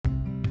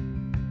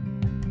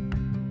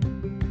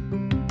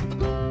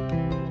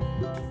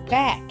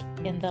back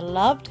in the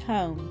loved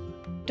home,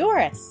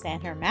 Doris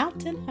and her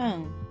mountain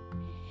home.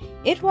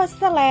 It was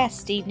the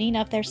last evening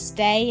of their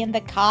stay in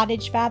the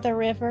cottage by the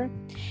river,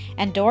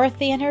 and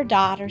Dorothy and her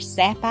daughter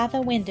sat by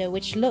the window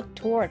which looked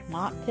toward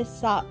Mont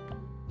Pisgah.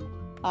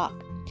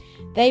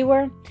 They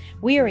were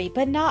weary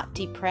but not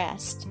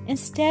depressed.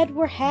 Instead,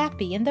 were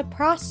happy in the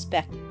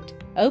prospect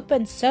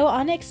opened so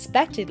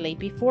unexpectedly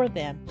before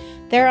them,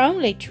 their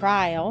only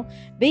trial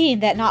being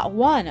that not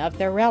one of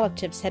their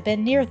relatives had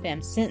been near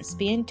them since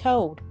being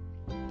told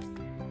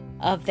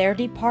of their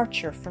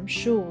departure from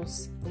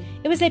Schulz.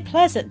 It was a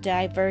pleasant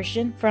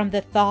diversion from the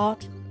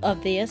thought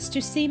of this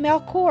to see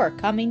Melchior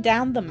coming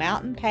down the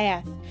mountain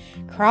path,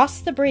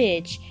 cross the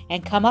bridge,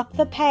 and come up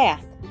the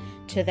path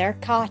to their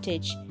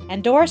cottage,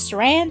 and Doris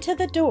ran to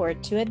the door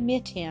to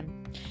admit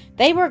him.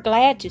 They were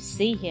glad to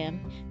see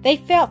him. They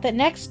felt that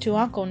next to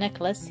Uncle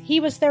Nicholas, he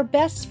was their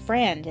best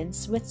friend in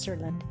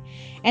Switzerland,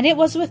 and it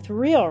was with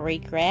real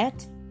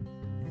regret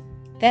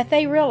that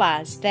they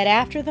realized that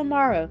after the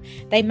morrow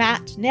they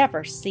might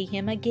never see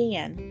him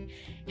again.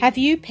 "Have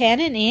you pen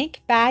and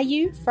ink by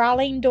you,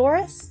 Fraulein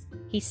Doris?"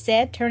 he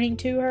said, turning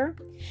to her.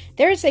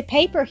 "There is a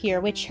paper here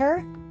which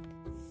Herr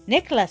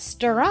Nicholas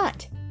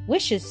Durant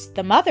wishes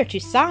the mother to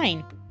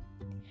sign."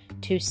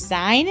 "To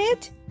sign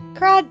it?"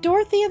 cried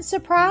Dorothy in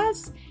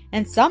surprise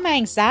and some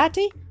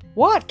anxiety.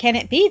 "What can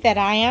it be that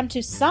I am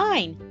to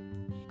sign?"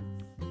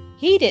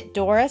 "Heed it,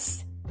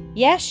 Doris.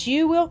 Yes,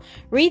 you will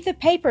read the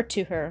paper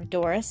to her,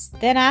 Doris.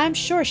 Then I am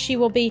sure she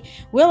will be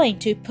willing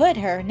to put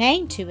her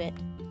name to it,"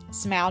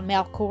 smiled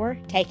Melchior,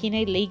 taking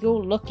a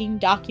legal-looking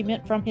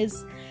document from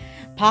his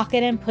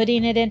pocket and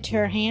putting it into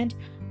her hand.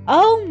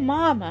 "Oh,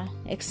 Mamma!"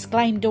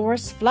 exclaimed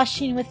Doris,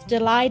 flushing with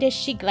delight as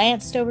she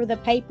glanced over the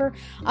paper.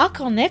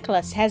 "Uncle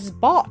Nicholas has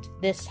bought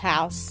this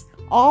house.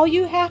 All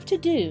you have to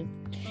do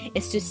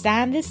is to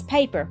sign this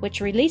paper,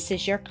 which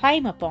releases your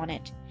claim upon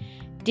it."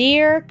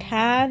 "Dear,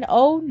 kind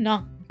old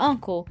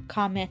uncle,"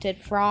 commented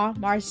Frau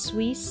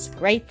Marsuise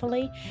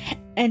gratefully,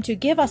 "and to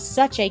give us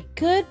such a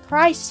good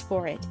price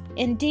for it.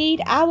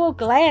 Indeed, I will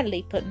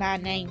gladly put my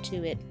name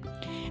to it.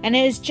 And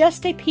it is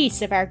just a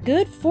piece of our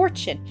good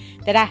fortune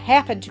that I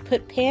happened to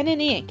put pen and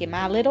ink in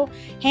my little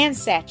hand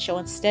satchel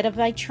instead of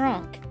a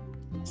trunk,"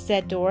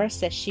 said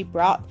Doris as she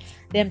brought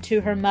them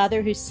to her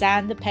mother, who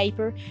signed the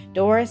paper,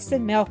 Doris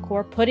and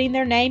Melchior putting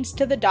their names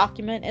to the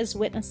document as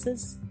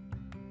witnesses.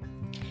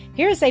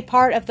 "Here is a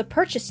part of the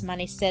purchase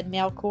money," said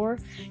Melchior,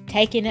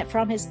 taking it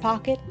from his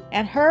pocket,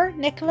 "and Herr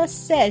Nicholas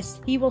says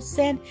he will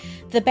send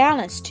the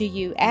balance to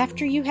you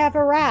after you have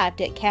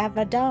arrived at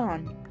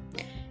Cavadon."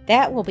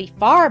 "That will be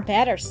far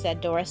better,"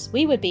 said Doris.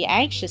 "We would be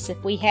anxious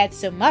if we had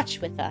so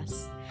much with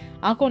us.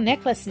 Uncle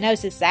Nicholas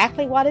knows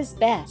exactly what is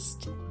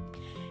best."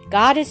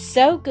 "God is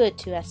so good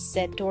to us,"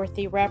 said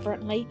Dorothy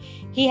reverently.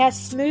 "He has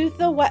smoothed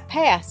the wet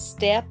path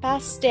step by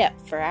step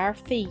for our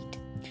feet.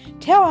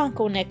 Tell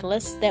Uncle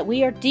Nicholas that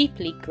we are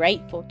deeply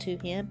grateful to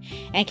him,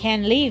 and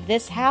can leave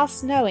this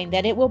house knowing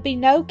that it will be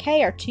no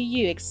care to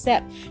you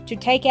except to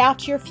take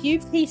out your few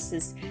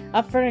pieces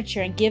of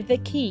furniture and give the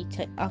key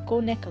to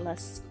Uncle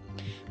Nicholas."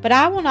 "But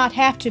I will not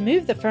have to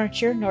move the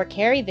furniture nor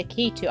carry the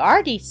key to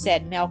Artie,"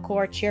 said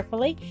Melchior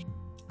cheerfully.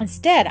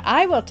 "Instead,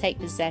 I will take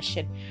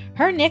possession.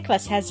 Herr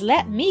Nicholas has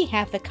let me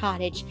have the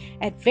cottage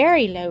at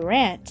very low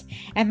rent,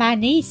 and my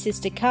niece is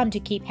to come to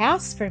keep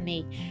house for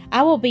me.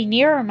 I will be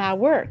nearer my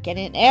work, and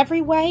in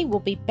every way will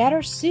be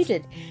better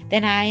suited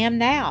than I am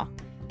now."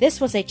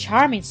 This was a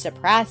charming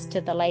surprise to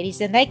the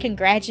ladies, and they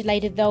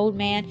congratulated the old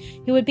man,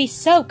 who would be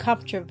so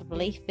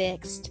comfortably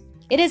fixed.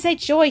 "It is a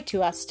joy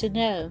to us to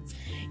know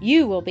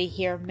you will be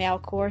here,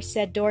 Melchior,"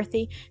 said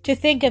Dorothy. "To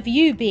think of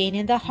you being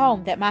in the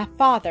home that my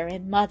father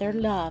and mother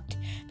loved,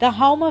 the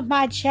home of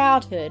my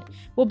childhood,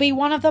 will be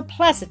one of the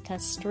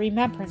pleasantest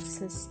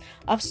remembrances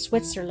of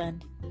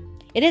Switzerland."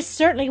 "It is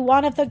certainly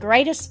one of the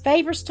greatest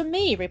favors to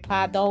me,"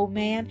 replied the old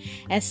man,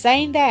 and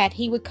saying that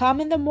he would come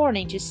in the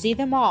morning to see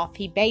them off,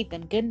 he bade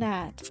them good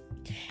night.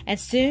 And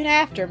soon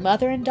after,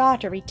 mother and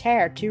daughter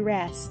retired to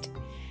rest.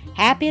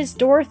 Happy as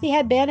Dorothy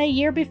had been a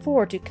year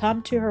before to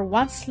come to her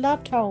once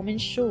loved home in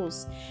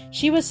Schulz,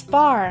 she was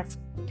far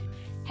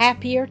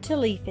happier to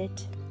leave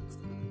it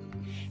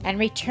and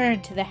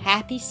return to the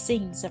happy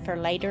scenes of her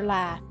later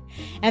life,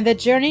 and the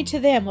journey to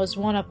them was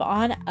one of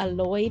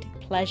unalloyed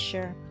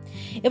pleasure.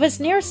 It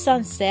was near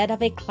sunset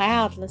of a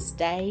cloudless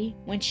day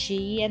when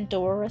she and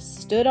Doris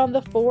stood on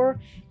the fore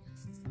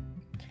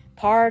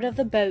part of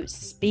the boat,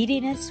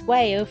 speeding its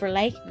way over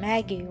Lake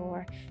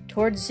Maggiore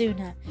toward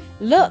Zuna.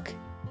 "Look,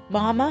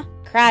 Mamma,"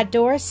 cried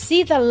Doris,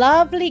 "see the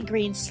lovely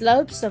green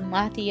slopes of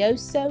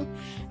Matioso,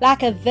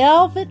 like a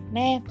velvet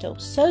mantle,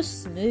 so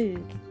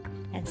smooth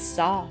and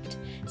soft.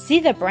 See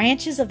the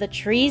branches of the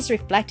trees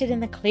reflected in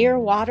the clear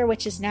water,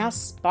 which is now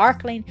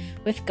sparkling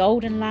with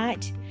golden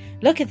light.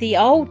 Look at the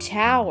old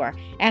tower,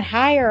 and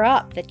higher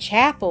up the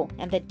chapel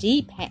and the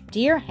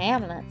dear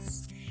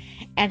hamlets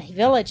and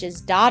villages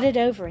dotted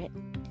over it.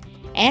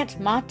 Aunt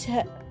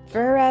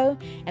Montevero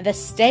and the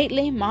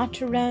stately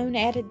Monterone,"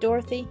 added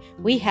Dorothy.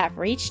 "We have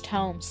reached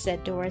home,"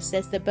 said Doris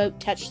as the boat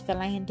touched the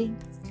landing.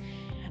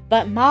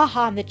 But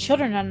Maha and the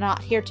children are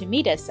not here to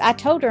meet us. I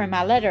told her in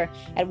my letter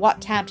at what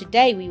time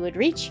today we would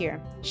reach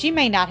here. She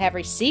may not have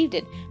received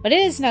it, but it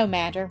is no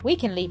matter. We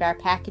can leave our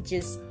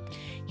packages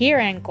here,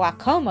 and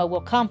Guacomo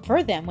will come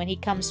for them when he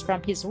comes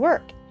from his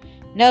work.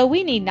 No,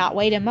 we need not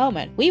wait a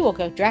moment. We will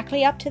go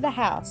directly up to the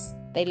house."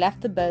 They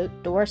left the boat,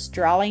 Doris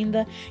drawing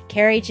the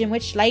carriage in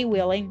which lay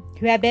Willie,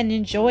 who had been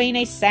enjoying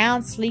a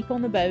sound sleep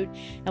on the boat,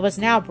 and was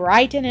now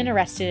bright and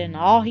interested in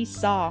all he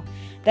saw.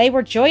 They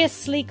were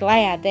joyously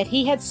glad that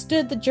he had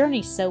stood the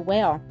journey so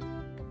well,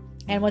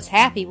 and was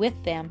happy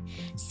with them,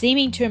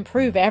 seeming to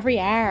improve every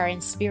hour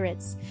in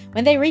spirits.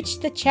 When they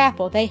reached the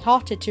chapel, they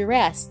halted to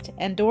rest,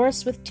 and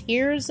Doris, with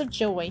tears of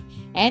joy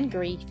and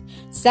grief,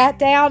 sat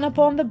down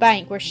upon the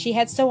bank where she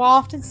had so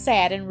often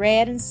sat and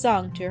read and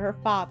sung to her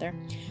father.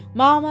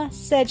 "Mamma,"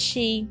 said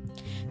she,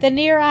 "the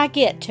nearer I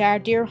get to our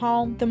dear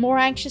home, the more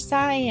anxious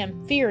I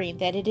am, fearing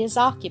that it is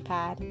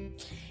occupied.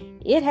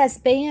 It has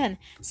been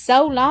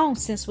so long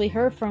since we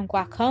heard from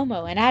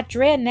Guacomo, and I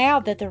dread now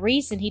that the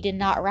reason he did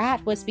not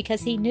write was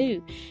because he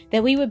knew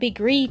that we would be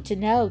grieved to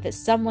know that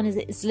someone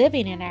is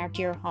living in our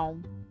dear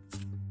home.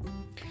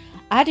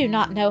 I do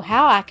not know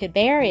how I could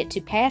bear it to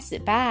pass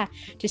it by,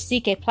 to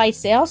seek a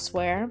place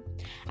elsewhere.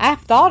 I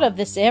have thought of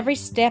this every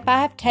step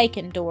I have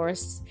taken,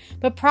 Doris,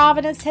 but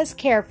Providence has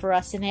cared for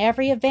us in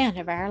every event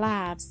of our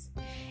lives.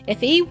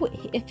 If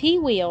he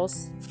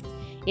wills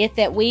it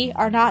that we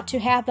are not to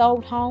have the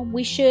old home,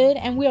 we should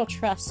and will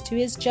trust to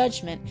his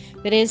judgment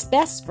that it is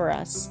best for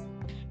us."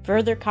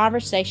 Further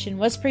conversation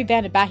was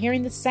prevented by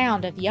hearing the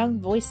sound of young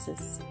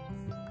voices,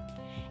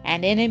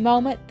 and in a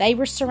moment they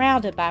were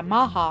surrounded by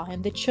Maha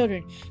and the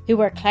children, who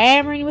were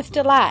clamoring with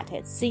delight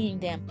at seeing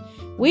them.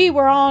 "We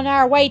were on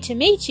our way to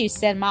meet you,"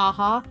 said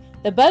Maha.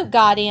 "The boat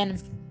got in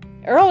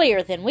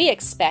earlier than we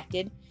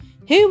expected."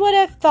 "Who would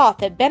have thought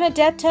that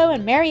Benedetto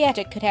and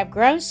Marietta could have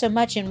grown so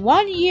much in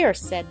 1 year?"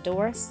 said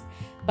Doris.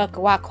 "But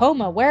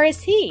Guacomo, where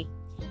is he?"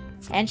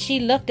 And she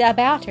looked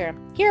about her.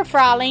 "Here,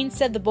 Fraulein,"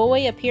 said the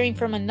boy, appearing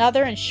from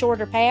another and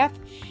shorter path,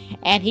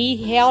 and he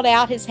held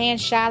out his hand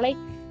shyly.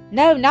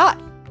 "No, not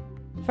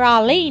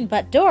Fraulein,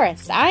 but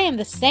Doris. I am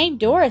the same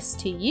Doris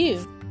to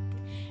you,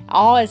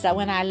 all as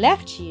when I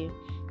left you."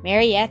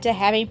 Marietta,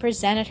 having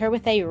presented her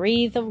with a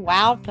wreath of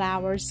wild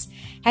flowers,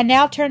 had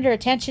now turned her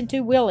attention to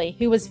Willie,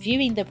 who was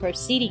viewing the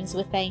proceedings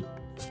with a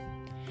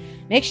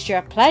mixture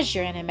of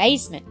pleasure and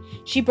amazement.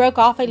 She broke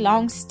off a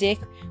long stick,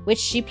 which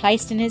she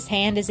placed in his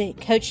hand as a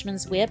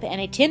coachman's whip,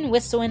 and a tin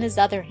whistle in his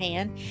other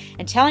hand,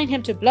 and telling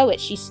him to blow it,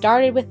 she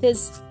started with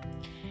his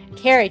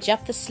carriage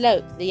up the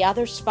slope, the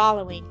others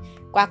following,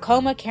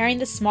 Guacomo carrying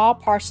the small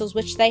parcels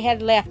which they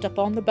had left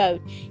upon the boat,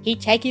 he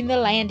taking the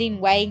landing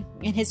way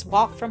in his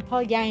walk from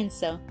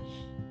Pollenzo.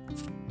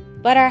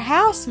 "But our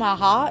house,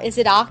 Maha, is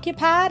it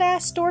occupied?"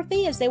 asked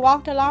Dorothy as they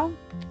walked along.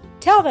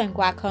 "Tell them,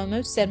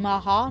 Guacomo," said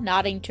Maha,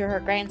 nodding to her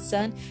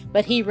grandson,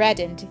 but he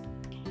reddened,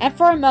 and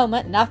for a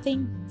moment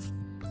nothing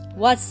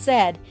was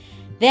said.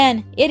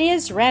 "Then it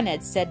is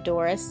rented," said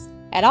Doris.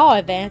 "At all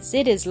events,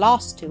 it is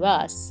lost to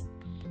us."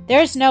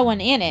 "There's no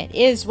one in it.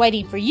 It is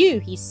waiting for you,"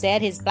 he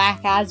said, his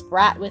black eyes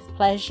bright with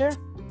pleasure.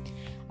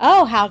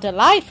 "Oh, how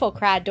delightful!"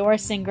 cried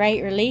Doris in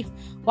great relief.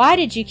 "Why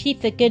did you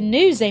keep the good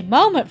news a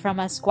moment from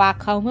us,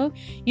 Guacomo?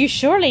 You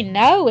surely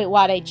know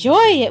what a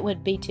joy it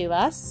would be to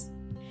us."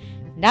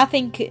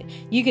 "Nothing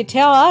you could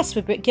tell us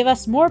would give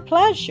us more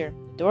pleasure."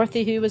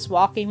 Dorothy, who was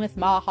walking with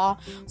Maha,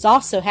 was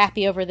also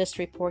happy over this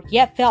report,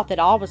 yet felt that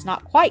all was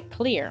not quite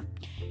clear.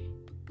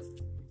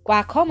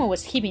 Guacomo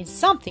was keeping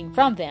something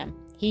from them.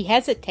 "He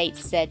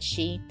hesitates," said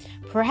she.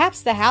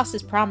 "Perhaps the house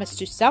is promised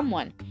to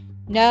someone."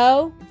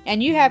 "No,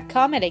 and you have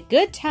come at a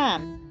good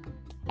time.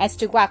 As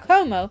to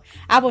Guacomo,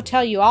 I will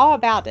tell you all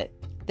about it.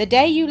 The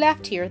day you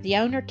left here, the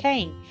owner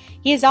came.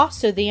 He is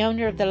also the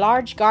owner of the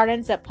large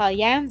gardens at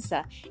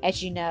Pollenzo,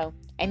 as you know.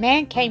 A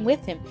man came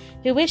with him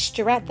who wished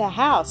to rent the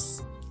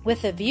house,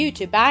 with a view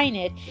to buying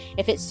it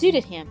if it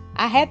suited him.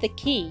 I had the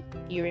key,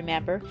 you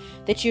remember,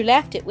 that you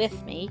left it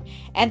with me,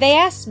 and they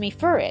asked me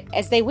for it,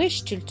 as they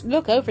wished to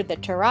look over the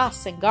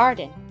terrace and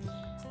garden,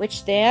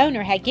 which the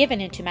owner had given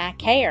into my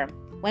care.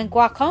 When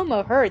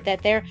Guacomo heard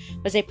that there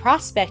was a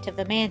prospect of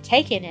the man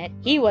taking it,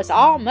 he was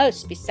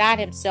almost beside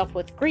himself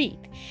with grief.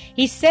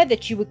 He said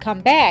that you would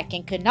come back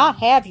and could not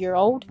have your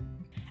old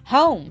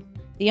home.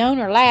 The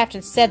owner laughed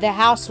and said the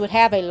house would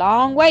have a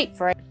long wait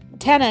for a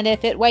tenant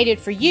if it waited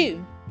for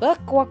you.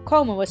 But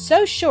Guacomo was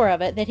so sure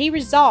of it that he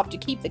resolved to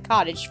keep the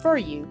cottage for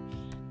you.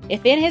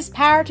 If in his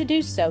power to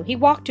do so, he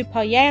walked to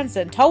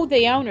Pollenzo and told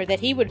the owner that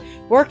he would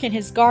work in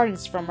his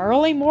gardens from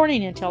early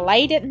morning until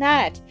late at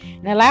night,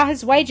 and allow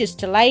his wages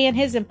to lay in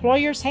his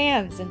employer's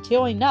hands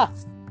until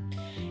enough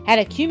had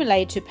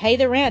accumulated to pay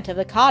the rent of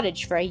the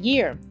cottage for a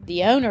year.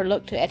 The owner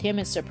looked at him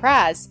in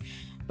surprise,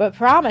 but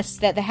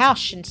promised that the house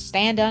should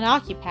stand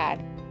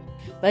unoccupied,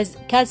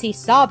 because he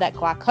saw that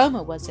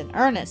Guacomo was in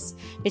earnest.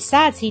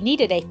 Besides, he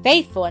needed a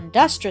faithful,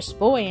 industrious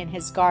boy in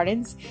his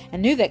gardens,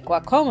 and knew that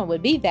Guacomo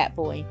would be that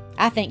boy.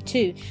 I think,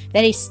 too,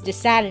 that he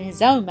decided in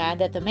his own mind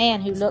that the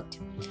man who looked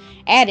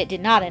at it did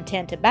not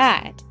intend to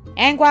buy it.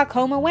 "And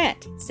Glaucoma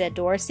went," said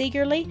Doris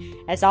eagerly,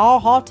 as all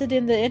halted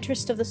in the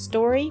interest of the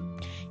story.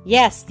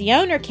 "Yes, the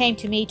owner came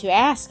to me to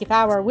ask if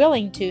I were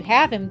willing to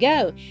have him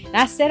go, and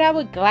I said I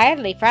would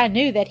gladly, for I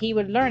knew that he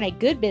would learn a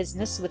good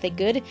business with a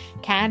good,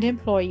 kind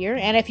employer,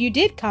 and if you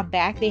did come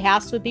back, the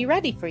house would be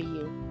ready for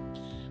you."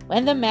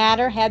 When the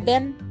matter had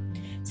been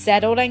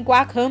settled and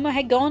Glaucoma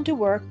had gone to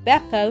work,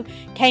 Beppo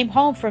came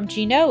home from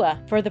Genoa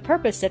for the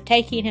purpose of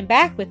taking him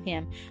back with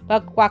him,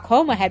 but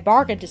Glaucoma had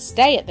bargained to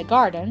stay at the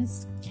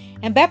gardens,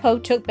 and Beppo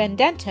took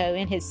Benedetto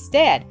in his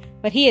stead.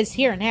 "But he is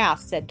here now,"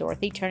 said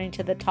Dorothy, turning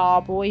to the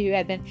tall boy who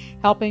had been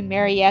helping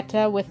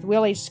Marietta with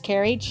Willie's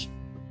carriage.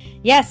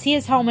 "Yes, he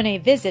is home on a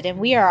visit, and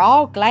we are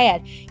all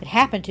glad it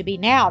happened to be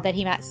now that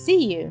he might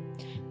see you.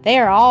 They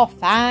are all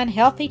fine,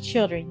 healthy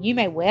children. You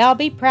may well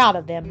be proud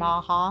of them,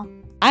 Ma-Ha.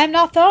 I am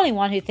not the only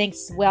one who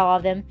thinks well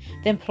of them.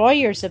 The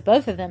employers of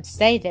both of them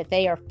say that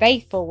they are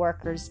faithful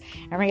workers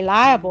and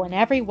reliable in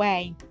every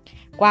way.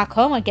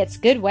 Glaucoma gets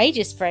good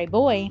wages for a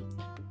boy."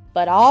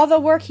 "But all the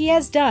work he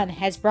has done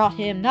has brought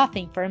him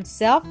nothing for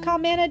himself,"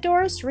 commented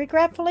Doris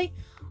regretfully.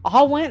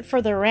 "All went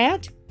for the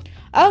rent?"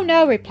 "Oh,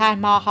 no," replied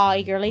Ma-Ha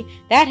eagerly.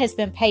 "That has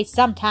been paid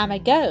some time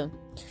ago,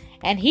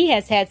 and he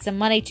has had some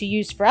money to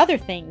use for other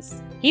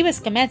things. He was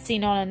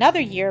commencing on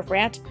another year of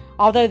rent,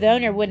 although the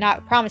owner would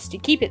not promise to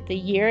keep it the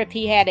year if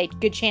he had a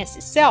good chance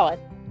to sell it,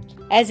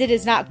 as it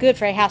is not good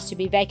for a house to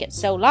be vacant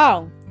so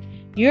long."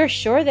 "You're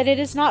sure that it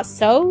is not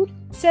sold?"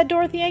 said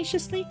Dorothy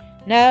anxiously.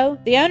 "No,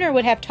 the owner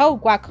would have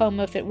told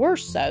Glaucoma if it were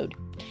sold.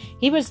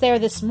 He was there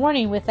this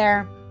morning with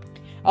our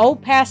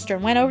old pastor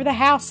and went over the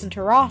house and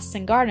terrace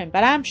and garden,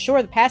 but I'm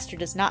sure the pastor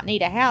does not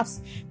need a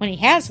house when he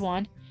has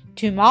one."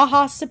 To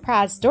Ma-Ha's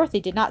surprise,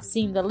 Dorothy did not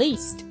seem the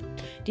least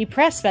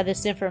depressed by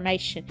this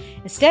information.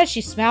 Instead,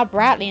 she smiled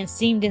brightly and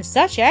seemed in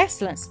such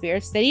excellent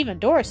spirits that even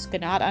Doris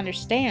could not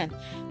understand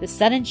the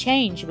sudden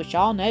change which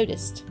all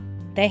noticed.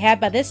 They had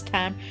by this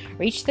time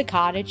reached the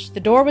cottage. The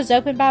door was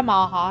opened by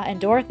Ma-Ha, and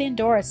Dorothy and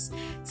Doris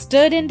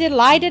stood in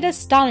delighted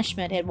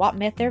astonishment at what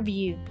met their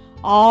view.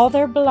 All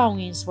their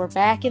belongings were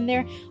back in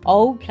their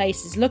old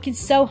places, looking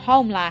so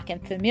homelike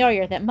and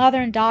familiar that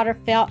mother and daughter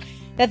felt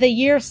that the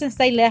year since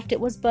they left it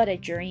was but a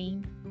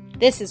dream.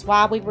 "This is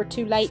why we were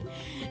too late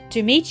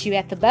to meet you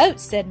at the boat,"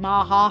 said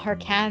Ma-Ha, her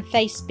kind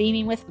face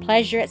beaming with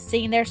pleasure at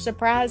seeing their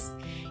surprise.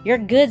 "Your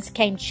goods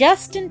came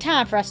just in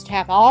time for us to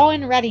have all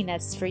in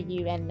readiness for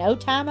you, and no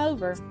time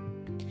over."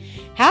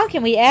 "How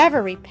can we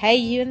ever repay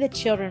you and the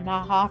children,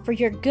 Ma-Ha, for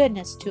your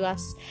goodness to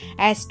us?"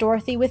 asked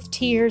Dorothy with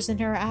tears in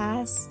her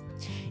eyes.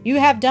 "You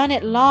have done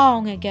it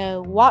long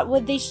ago. What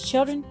would these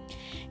children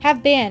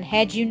have been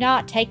had you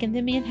not taken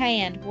them in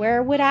hand?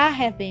 Where would I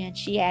have been?"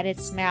 she added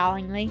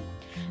smilingly.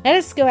 "Let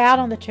us go out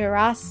on the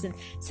terrace,"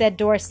 said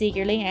Doris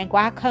eagerly, and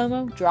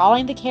Glaucoma,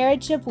 drawing the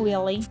carriage of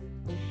Willie,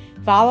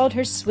 followed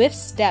her swift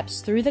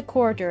steps through the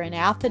corridor and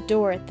out the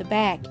door at the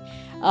back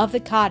of the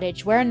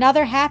cottage, where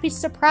another happy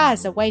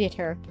surprise awaited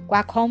her.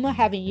 Glaucoma,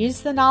 having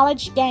used the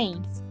knowledge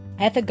gained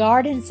at the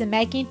gardens in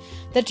making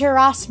the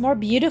terrace more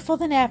beautiful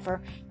than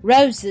ever,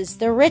 roses,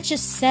 the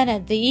richest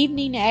scented, the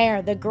evening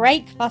air, the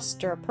great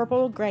cluster of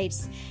purple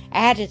grapes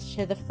added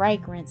to the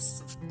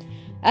fragrance.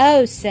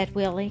 "Oh," said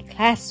Willie,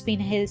 clasping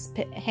his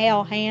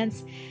pale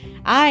hands,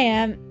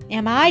 Am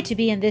I to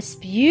be in this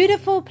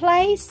beautiful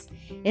place?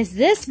 Is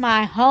this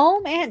my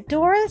home, Aunt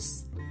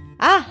Doris?"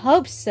 "I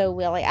hope so,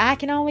 Willie. I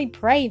can only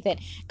pray that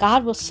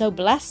God will so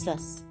bless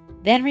us."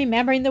 Then,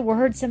 remembering the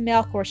words of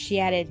Melchior, she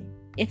added,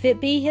 "If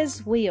it be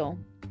his will."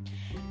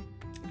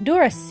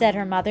 "Doris," said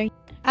her mother,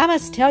 "I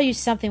must tell you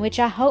something which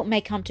I hope may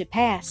come to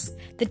pass.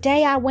 The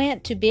day I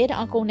went to bid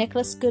Uncle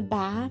Nicholas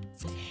good-bye,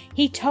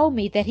 he told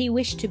me that he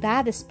wished to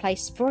buy this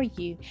place for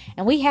you,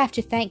 and we have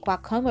to thank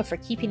Glaucoma for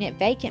keeping it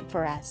vacant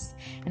for us,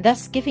 and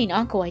thus giving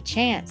Uncle a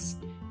chance."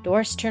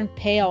 Doris turned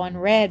pale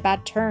and red by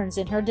turns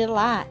in her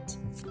delight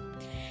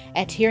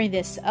at hearing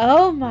this.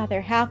 "Oh,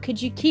 mother, how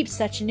could you keep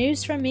such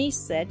news from me?"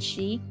 said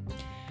she.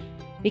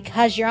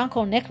 "Because your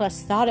Uncle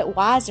Nicholas thought it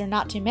wiser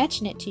not to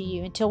mention it to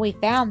you until we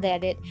found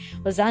that it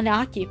was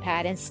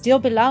unoccupied and still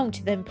belonged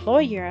to the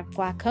employer of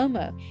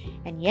Glaucoma,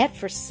 and yet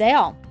for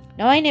sale,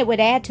 knowing it would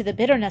add to the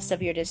bitterness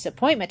of your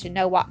disappointment to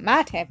know what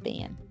might have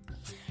been."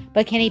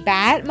 "But can he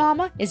buy it,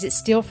 Mama? Is it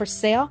still for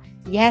sale?"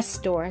 "Yes,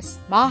 Doris.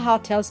 Ma-Ha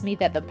tells me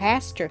that the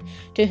pastor,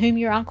 to whom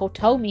your uncle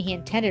told me he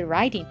intended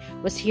writing,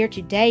 was here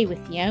today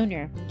with the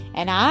owner,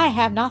 and I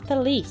have not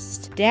the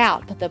least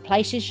doubt but the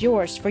place is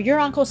yours, for your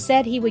uncle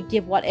said he would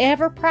give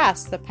whatever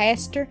price the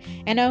pastor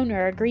and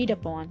owner agreed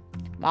upon."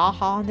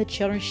 Ma-Ha and the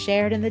children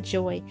shared in the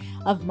joy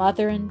of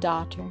mother and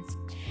daughter,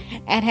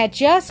 and had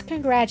just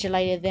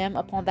congratulated them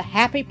upon the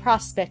happy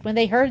prospect when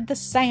they heard the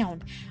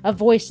sound of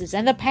voices,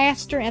 and the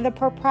pastor and the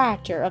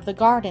proprietor of the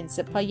gardens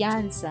at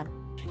Piacenza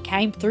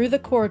came through the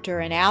corridor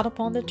and out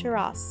upon the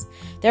terrace.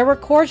 There were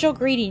cordial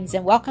greetings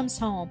and welcomes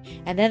home,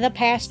 and then the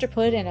pastor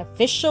put an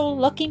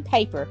official-looking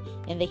paper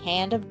in the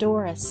hand of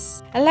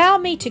Doris. "Allow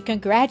me to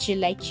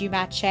congratulate you,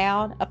 my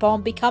child,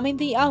 upon becoming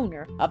the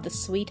owner of the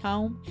sweet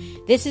home.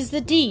 This is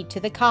the deed to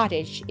the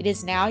cottage. It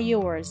is now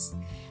yours.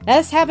 Let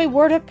us have a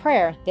word of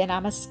prayer, then I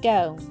must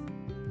go."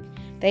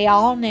 They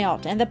all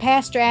knelt, and the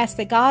pastor asked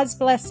that God's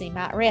blessing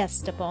might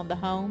rest upon the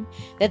home,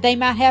 that they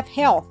might have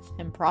health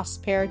and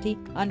prosperity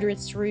under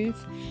its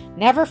roof,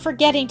 never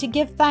forgetting to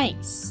give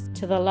thanks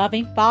to the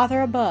loving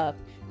Father above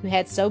who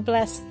had so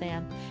blessed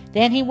them.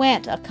 Then he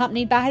went,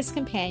 accompanied by his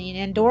companion,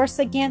 and Doris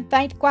again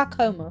thanked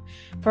Giacomo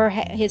for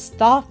his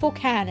thoughtful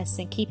kindness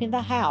in keeping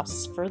the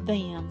house for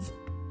them.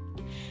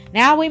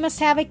 "Now we must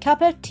have a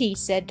cup of tea,"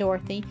 said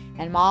Dorothy,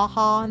 "and Ma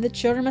and the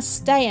children must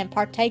stay and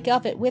partake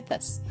of it with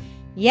us."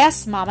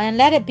 "Yes, Mamma, and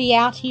let it be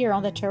out here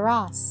on the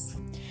terrace,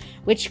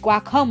 which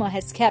Giacomo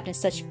has kept in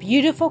such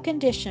beautiful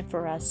condition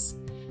for us."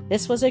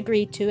 This was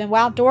agreed to, and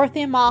while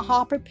Dorothy and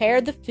Maha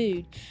prepared the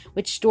food,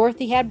 which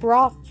Dorothy had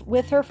brought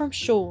with her from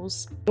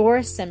Schulz,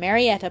 Doris and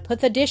Marietta put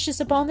the dishes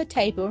upon the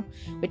table,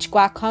 which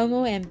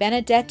Giacomo and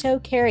Benedetto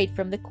carried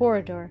from the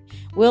corridor,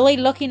 Willie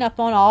looking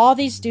upon all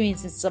these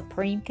doings in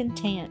supreme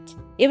content.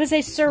 It was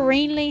a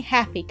serenely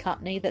happy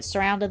company that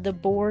surrounded the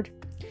board.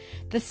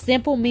 The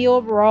simple meal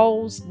of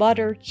rolls,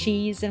 butter,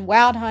 cheese, and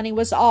wild honey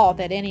was all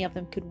that any of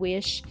them could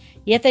wish,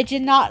 yet they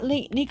did not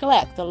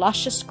neglect the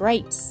luscious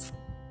grapes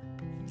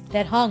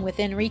that hung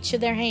within reach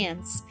of their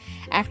hands.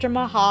 After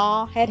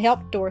Maha had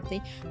helped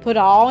Dorothy put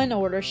all in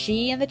order,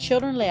 she and the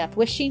children left,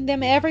 wishing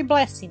them every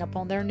blessing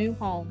upon their new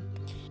home.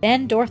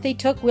 Then Dorothy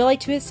took Willie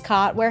to his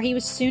cot, where he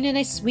was soon in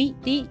a sweet,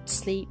 deep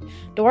sleep,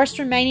 Doris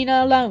remaining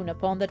alone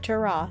upon the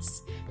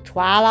terrace.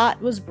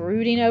 Twilight was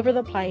brooding over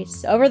the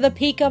place. Over the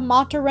peak of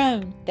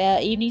Monterone the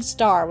evening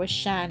star was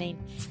shining,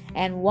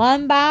 and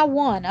one by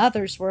one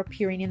others were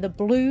appearing in the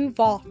blue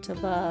vault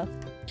above.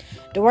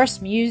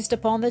 Doris mused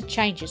upon the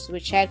changes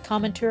which had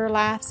come into her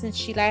life since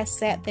she last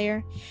sat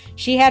there.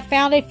 She had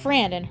found a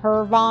friend in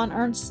Herr von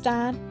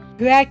Ernstein,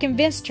 who had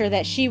convinced her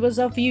that she was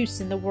of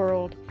use in the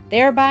world,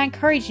 thereby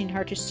encouraging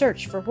her to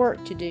search for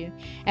work to do,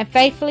 and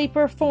faithfully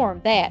perform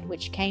that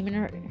which came in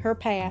her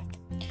path.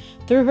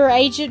 Through her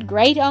aged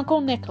great-uncle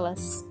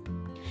Nicholas,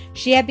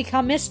 she had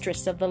become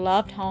mistress of the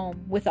loved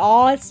home, with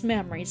all its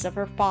memories of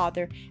her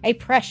father, a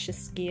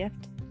precious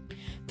gift.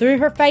 Through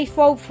her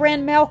faithful old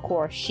friend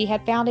Melchior, she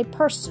had found a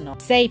personal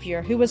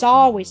Savior who was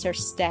always her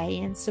stay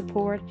and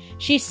support.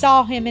 She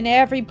saw him in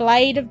every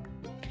blade of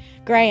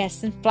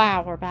grass and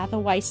flower by the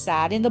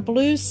wayside, in the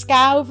blue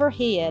sky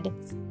overhead,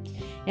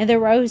 in the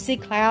rosy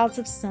clouds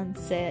of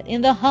sunset,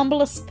 in the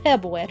humblest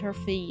pebble at her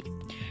feet.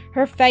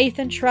 Her faith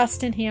and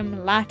trust in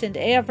him lightened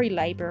every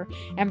labor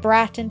and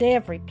brightened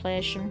every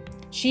pleasure.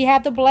 She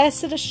had the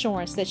blessed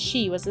assurance that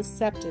she was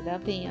accepted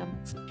of him,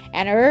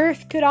 and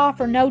earth could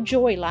offer no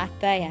joy like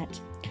that.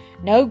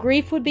 No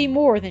grief would be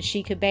more than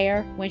she could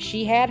bear when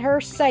she had her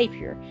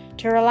Savior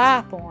to rely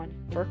upon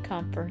for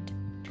comfort.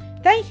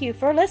 Thank you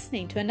for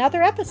listening to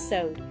another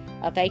episode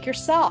of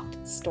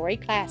Acresoft Story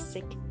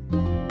Classic.